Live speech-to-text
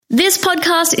This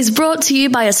podcast is brought to you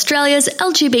by Australia's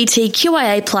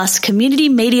LGBTQIA+ community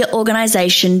media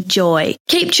organisation, Joy.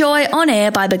 Keep Joy on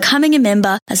air by becoming a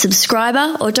member, a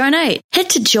subscriber or donate.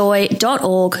 Head to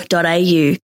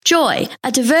joy.org.au. Joy,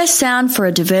 a diverse sound for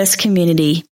a diverse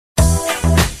community.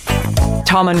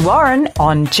 Tom and Warren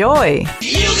on Joy.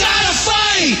 You gotta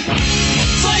fight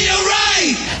for your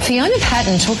right. Fiona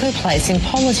Patten took her place in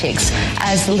politics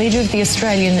as the leader of the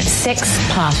Australian Sex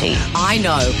Party. I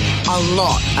know a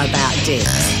lot about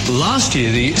this. Last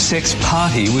year, the Sex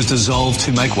Party was dissolved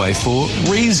to make way for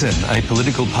Reason, a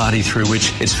political party through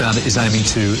which its founder is aiming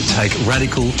to take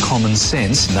radical common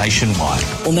sense nationwide.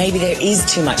 Or maybe there is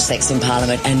too much sex in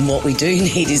Parliament and what we do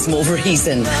need is more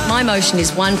reason. My motion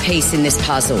is one piece in this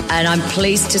puzzle and I'm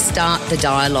pleased to start the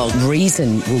dialogue.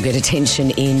 Reason will get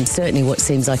attention in certainly what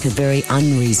seems like a very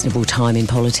unreasonable time in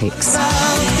politics.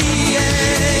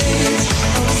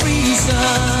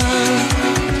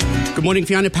 Good morning,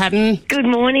 Fiona Patten. Good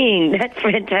morning. That's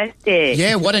fantastic.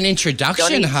 Yeah, what an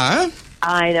introduction, huh?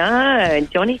 I know.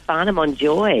 And Johnny Farnham on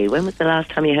Joy. When was the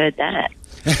last time you heard that?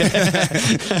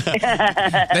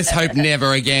 Let's hope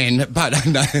never again, but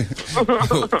no.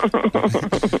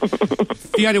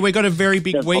 Fiona, we've got a very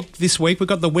big week this week. We've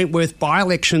got the Wentworth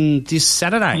by-election this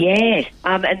Saturday. Yes,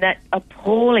 and that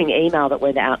appalling email that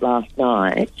went out last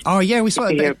night. Oh, yeah, we saw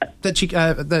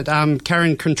that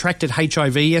Karen contracted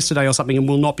HIV yesterday or something and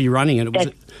will not be running,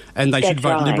 and they should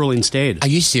vote Liberal instead. Are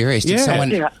you serious? Did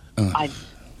someone...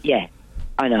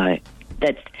 I know.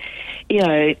 That's,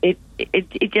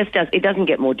 it just does. It doesn't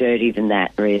get more dirty than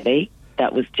that, really.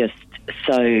 That was just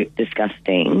so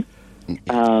disgusting.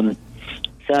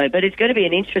 But it's going to be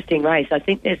an interesting race. I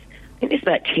think there's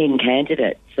about 10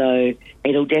 candidates, so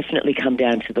it'll definitely come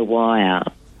down to the wire.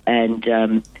 And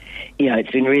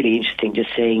it's been really interesting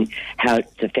just seeing how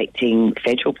it's affecting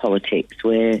federal politics,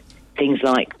 where things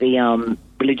like the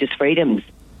religious freedoms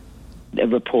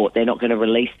report, they're not going to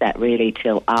release that really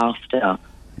till after.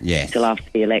 Yes. Till after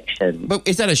the election. But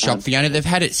is that a shock, Fiona? They've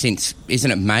had it since, isn't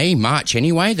it March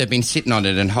anyway? They've been sitting on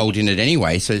it and holding it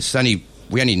anyway, so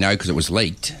we only know because it was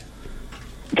leaked.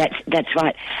 That's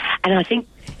right. And I think,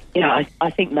 I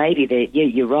think maybe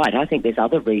you're right. I think there's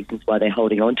other reasons why they're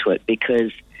holding on to it,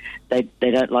 because they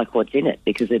don't like what's in it,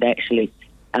 because it actually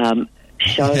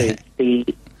shows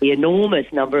the enormous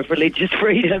number of religious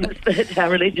freedoms that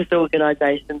our religious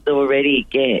organisations already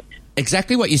get.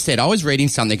 Exactly what you said. I was reading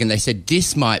something and they said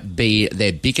this might be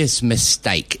their biggest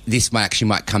mistake. This might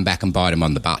come back and bite them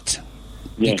on the butt.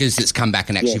 Yes. Because it's come back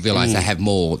and actually realise they have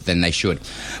more than they should.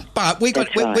 But we're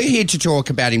here to talk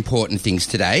about important things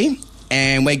today,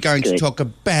 and we're going to talk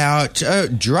about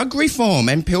drug reform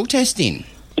and pill testing.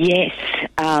 Yes.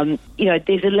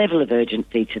 There's a level of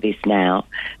urgency to this now.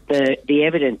 The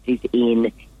evidence is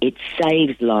in. It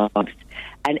saves lives,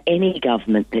 and any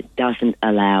government that doesn't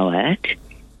allow it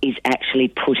is actually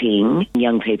putting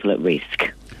young people at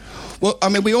risk. Well, I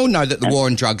mean, we all know that the war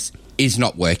on drugs is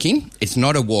not working. It's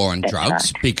not a war on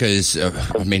drugs because,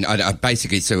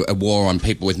 basically it's a war on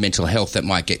people with mental health that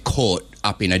might get caught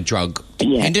up in a drug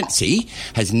dependency.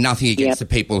 Has nothing against the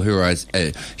people who are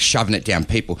shoving it down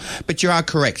people. But you are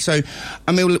correct. So,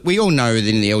 I mean, we all know that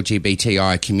in the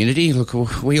LGBTI community, look,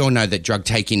 we all know that drug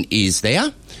taking is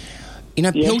there.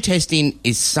 Pill testing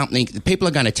is something, people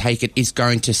are going to take it, is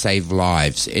going to save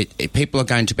lives. People are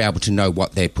going to be able to know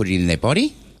what they're putting in their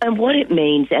body. And what it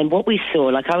means, and what we saw,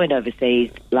 like I went overseas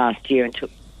last year and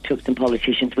took some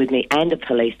politicians with me and a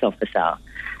police officer,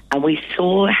 and we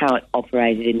saw how it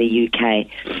operated in the UK.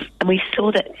 And we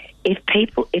saw that if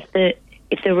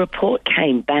the report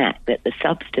came back that the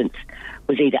substance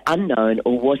was either unknown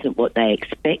or wasn't what they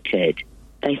expected,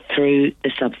 they threw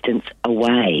the substance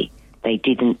away. They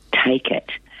didn't take it.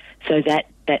 So that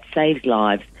saves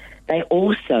lives. They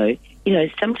also,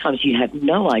 sometimes you have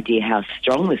no idea how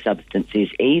strong the substance is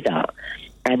either.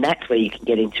 And that's where you can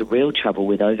get into real trouble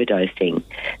with overdosing.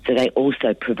 So they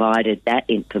also provided that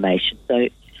information. So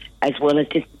as well as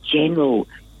just general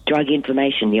drug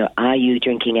information, are you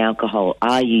drinking alcohol?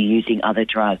 Are you using other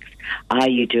drugs? Are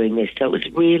you doing this? So it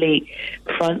was really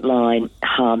frontline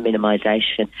harm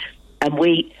minimisation. And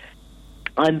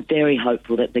I'm very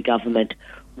hopeful that the government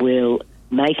will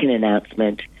make an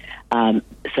announcement so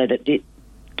that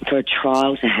for a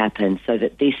trial to happen, so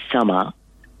that this summer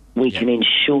we can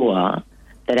ensure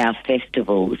that our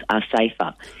festivals are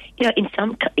safer. In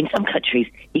some countries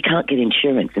you can't get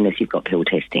insurance unless you've got pill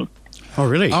testing. Oh,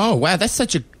 really? Oh, wow, that's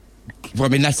such a... Well, I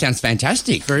mean, that sounds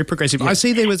fantastic. Very progressive. Yeah. I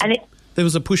see there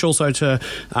was a push also to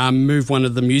move one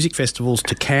of the music festivals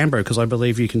to Canberra, because I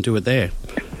believe you can do it there.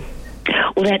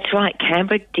 Well, that's right.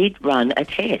 Canberra did run a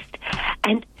test.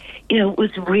 And, it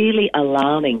was really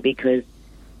alarming because,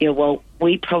 well,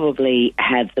 we probably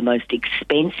have the most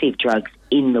expensive drugs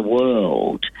in the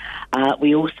world.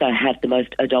 We also have the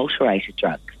most adulterated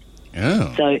drugs.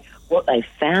 Oh. So what they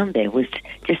found there was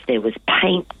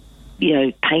paint,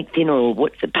 paint thinner, or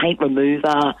paint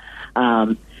remover,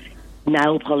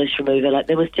 nail polish remover. Like,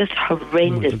 there was just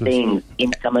horrendous things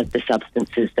in some of the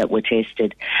substances that were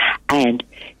tested, and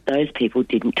those people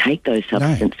didn't take those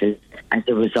substances as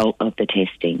a result of the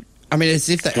testing. I mean, as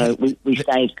if that... So we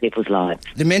saved people's lives.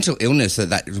 The mental illness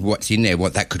that what's in there,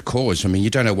 what that could cause. I mean, you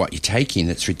don't know what you're taking.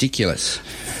 It's ridiculous.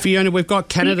 Fiona, we've got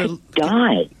Canada. You could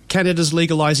die. Canada's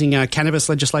legalising cannabis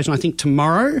legislation, I think,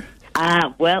 tomorrow.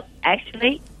 Well,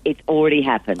 actually, it's already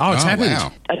happened. Oh, it's happened.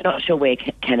 Wow. I'm not sure where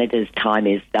Canada's time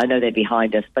is. I know they're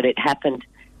behind us, but it happened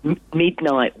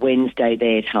midnight Wednesday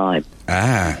their time.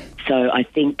 So I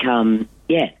think,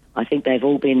 I think they've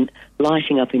all been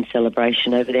lighting up in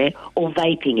celebration over there, or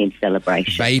vaping in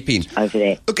celebration. Vaping. Over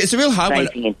there. Look, it's a real hard one.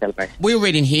 Vaping in celebration. We're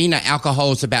reading here now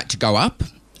alcohol's about to go up.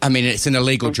 I mean, it's an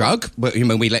illegal drug.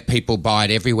 We let people buy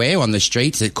it everywhere on the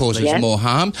streets. It causes more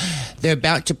harm. They're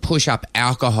about to push up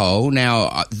alcohol.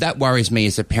 Now, that worries me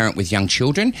as a parent with young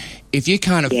children. If you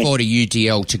can't afford a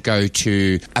UDL to go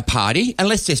to a party, and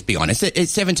let's just be honest,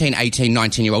 it's 17, 18,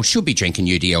 19-year-olds should be drinking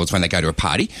UDLs when they go to a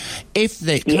party. If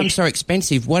they become so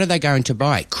expensive, what are they going to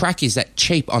buy? Crack is that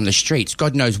cheap on the streets.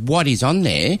 God knows what is on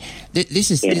there.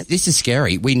 This is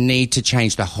scary. We need to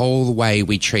change the whole way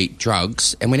we treat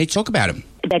drugs, and we need to talk about them.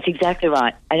 That's exactly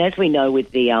right. And as we know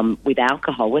with the with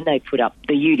alcohol, when they put up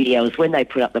the UDLs, when they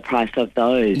put up the price of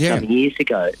those some years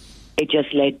ago, it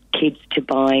just led kids to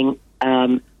buying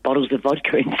bottles of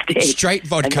vodka instead. Straight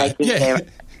vodka,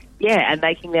 and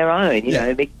making their own, you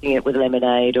know, mixing it with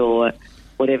lemonade or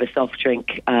whatever soft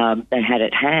drink they had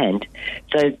at hand.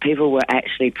 So people were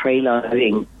actually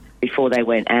preloading before they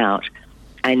went out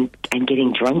and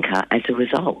getting drunker as a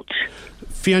result.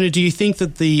 Fiona, do you think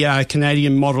that the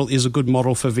Canadian model is a good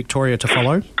model for Victoria to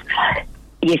follow?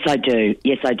 Yes, I do.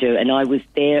 And I was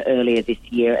there earlier this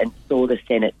year and saw the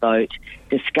Senate vote,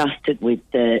 discussed it with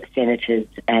the senators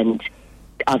and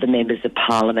other members of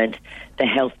Parliament, the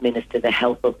health minister, the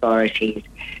health authorities,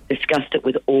 discussed it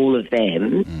with all of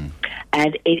them.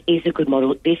 And it is a good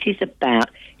model. This is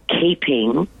about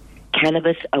keeping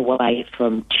cannabis away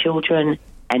from children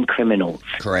and criminals.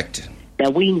 Correct. Now,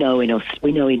 we know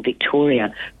in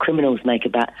Victoria, criminals make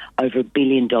about over $1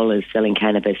 billion selling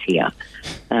cannabis here.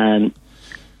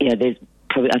 There's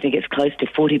probably, I think it's close to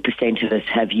 40% of us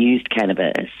have used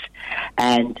cannabis,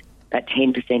 and about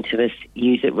 10% of us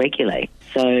use it regularly.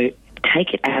 So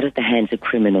take it out of the hands of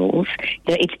criminals.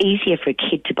 It's easier for a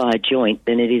kid to buy a joint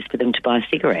than it is for them to buy a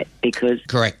cigarette, because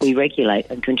we regulate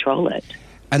and control it.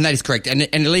 And that is correct. And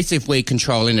at least if we're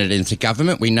controlling it as a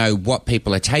government, we know what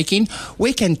people are taking.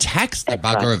 We can tax the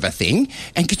bugger of a thing.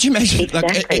 And could you imagine?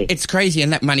 Exactly. It's crazy.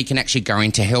 And that money can actually go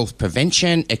into health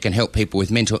prevention. It can help people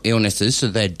with mental illnesses so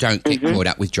they don't get caught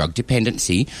up with drug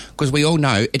dependency. Because we all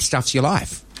know it stuffs your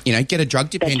life. You know, get a drug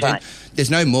dependent. Right.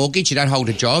 There's no mortgage. You don't hold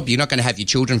a job. You're not going to have your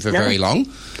children for very long.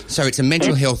 So it's a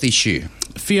mental health issue.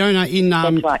 Fiona, in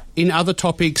other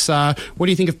topics, what do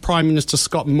you think of Prime Minister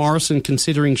Scott Morrison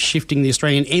considering shifting the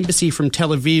Australian embassy from Tel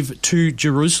Aviv to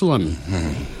Jerusalem?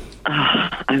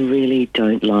 I really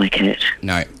don't like it.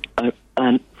 No.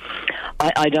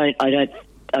 I don't. I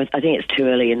think it's too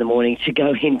early in the morning to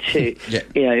go into,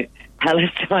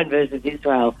 Palestine versus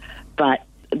Israel. But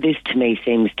this, to me,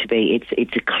 seems to be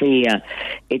it's a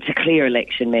clear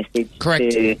election message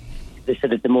to the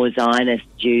sort of the more Zionist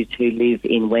Jews who live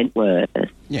in Wentworth.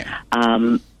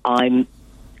 I'm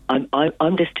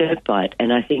disturbed by it,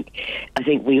 and I think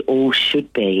we all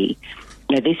should be.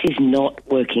 This is not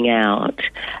working out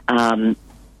a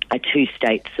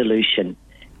two-state solution.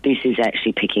 This is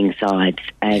actually picking sides,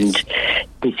 and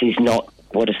this is not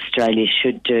what Australia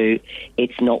should do.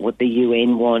 It's not what the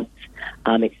UN wants.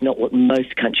 It's not what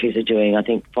most countries are doing. I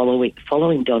think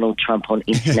following Donald Trump on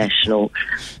international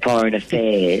foreign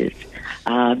affairs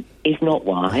is not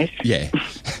wise. Yeah.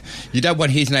 You don't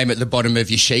want his name at the bottom of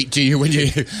your sheet, do you, when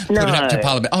you put it up to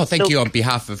Parliament? Oh, thank you on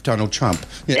behalf of Donald Trump.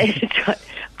 Yeah.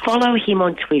 Follow him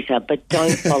on Twitter, but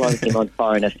don't follow him on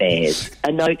foreign affairs.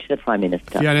 A note to the Prime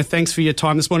Minister. Fiona, thanks for your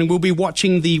time this morning. We'll be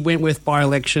watching the Wentworth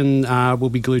by-election.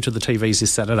 We'll be glued to the TVs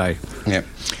this Saturday. Yeah.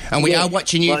 And we are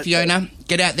watching you, Fiona.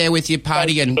 Get out there with your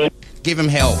party and give them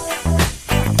hell.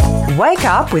 Wake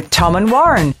up with Tom and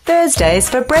Warren, Thursdays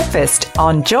for breakfast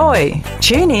on Joy.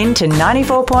 Tune in to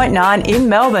 94.9 in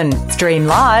Melbourne. Stream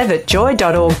live at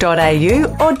joy.org.au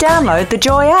or download the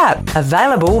Joy app.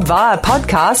 Available via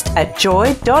podcast at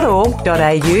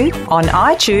joy.org.au, on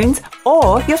iTunes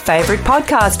or your favourite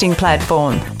podcasting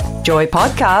platform. Joy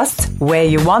Podcasts. Where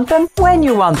you want them, when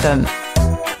you want them.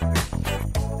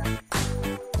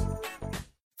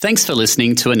 Thanks for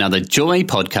listening to another Joy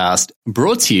podcast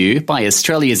brought to you by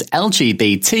Australia's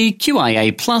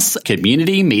LGBTQIA+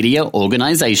 community media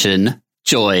organisation,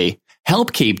 Joy.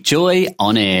 Help keep Joy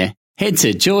on air. Head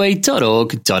to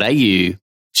joy.org.au.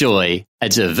 Joy, a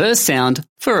diverse sound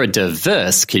for a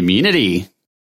diverse community.